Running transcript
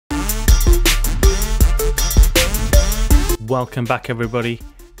welcome back everybody.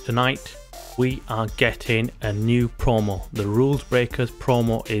 Tonight we are getting a new promo. The Rulebreakers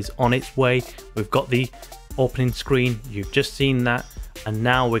promo is on its way. We've got the opening screen, you've just seen that, and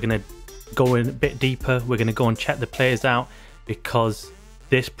now we're going to go in a bit deeper. We're going to go and check the players out because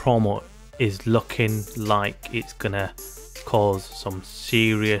this promo is looking like it's going to cause some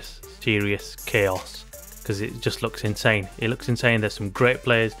serious chaos because it just looks insane. It looks insane. There's some great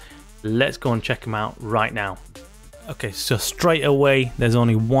players. Let's go and check them out right now. Okay, so straight away there's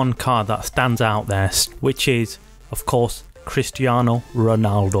only one card that stands out there, which is of course Cristiano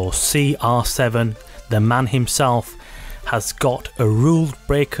Ronaldo. CR7, the man himself, has got a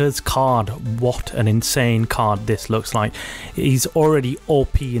Rulebreakers card. What an insane card this looks like. He's already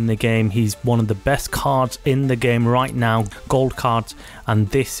OP in the game. He's one of the best cards in the game right now, gold cards, and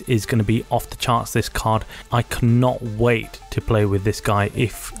this is going to be off the charts, this card. I cannot wait to play with this guy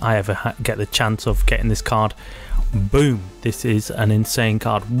if I ever get the chance of getting this card. Boom, this is an insane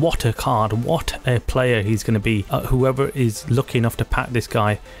card. What a card, what a player he's going to be. Whoever is lucky enough to pack this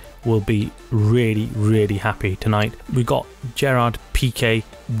guy will be really happy tonight. We got Gerard Piqué.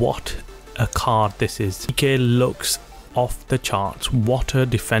 What a card this is. Piqué looks off the charts. What a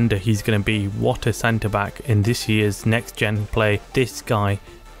defender he's going to be. What a centre back in this year's next gen play. This guy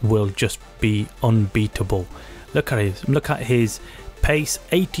will just be unbeatable. Look at his pace,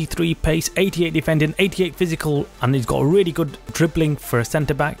 83 pace, 88 defending, 88 physical, and he's got a really good dribbling for a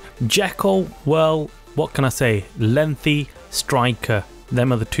centre back. Dzeko, well, what can I say? Lengthy striker.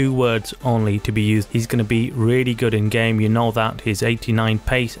 Them are the two words only to be used. He's going to be really good in game, you know that. His 89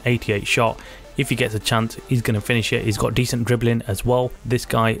 pace, 88 shot. If he gets a chance, he's going to finish it. He's got decent dribbling as well. This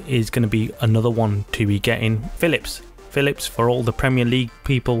guy is going to be another one to be getting. Phillips, for all the Premier League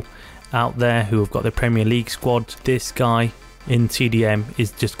people out there who have got the Premier League squads, this guy in CDM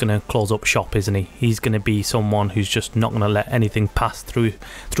is just going to close up shop, isn't he? He's going to be someone who's just not going to let anything pass through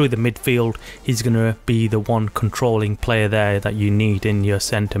the midfield. He's going to be the one controlling player there that you need in your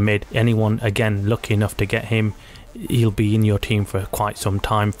centre mid. Anyone again lucky enough to get him, he'll be in your team for quite some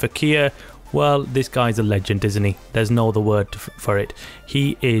time. Fekir, well, this guy's a legend, isn't he? There's no other word for it.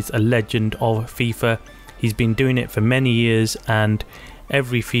 He is a legend of FIFA. He's been doing it for many years, and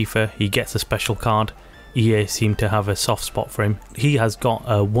every FIFA he gets a special card. EA seem to have a soft spot for him. He has got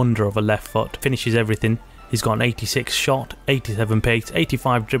a wonder of a left foot, finishes everything. He's got an 86 shot, 87 pace,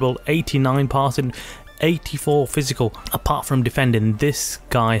 85 dribble, 89 passing, 84 physical. Apart from defending, this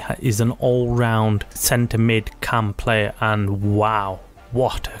guy is an all-round centre mid cam player, and wow,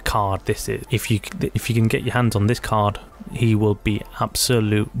 what a card this is. If you can get your hands on this card, he will be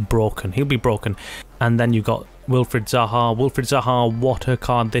absolute broken. He'll be broken. And then you got Wilfried Zaha, what a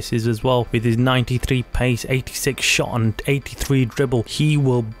card this is as well, with his 93 pace, 86 shot and 83 dribble. He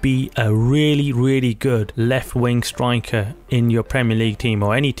will be a really good left wing striker in your Premier League team,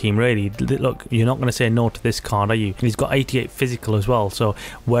 or any team really. Look, you're not going to say no to this card, are you? And he's got 88 physical as well, so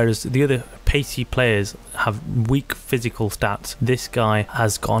whereas the other pacey players have weak physical stats, this guy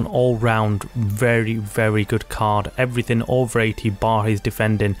has got an all-round very good card. Everything over 80 bar his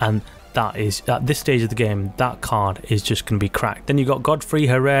defending, and that is, at this stage of the game, that card is just going to be cracked. Then you got Godfrey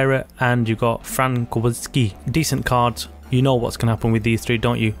Herrera and you got Fran Kowalski. Decent cards. You know what's going to happen with these three,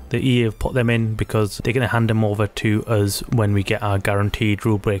 don't you? The EA have put them in because they're going to hand them over to us when we get our guaranteed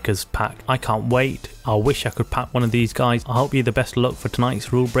Rulebreakers pack. I can't wait. I wish I could pack one of these guys. I hope you the best of luck for tonight's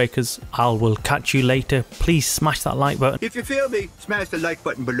Rulebreakers. I will catch you later. Please smash that like button. If you feel me, smash the like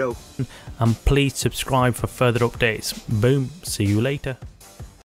button below. And please subscribe for further updates. Boom. See you later.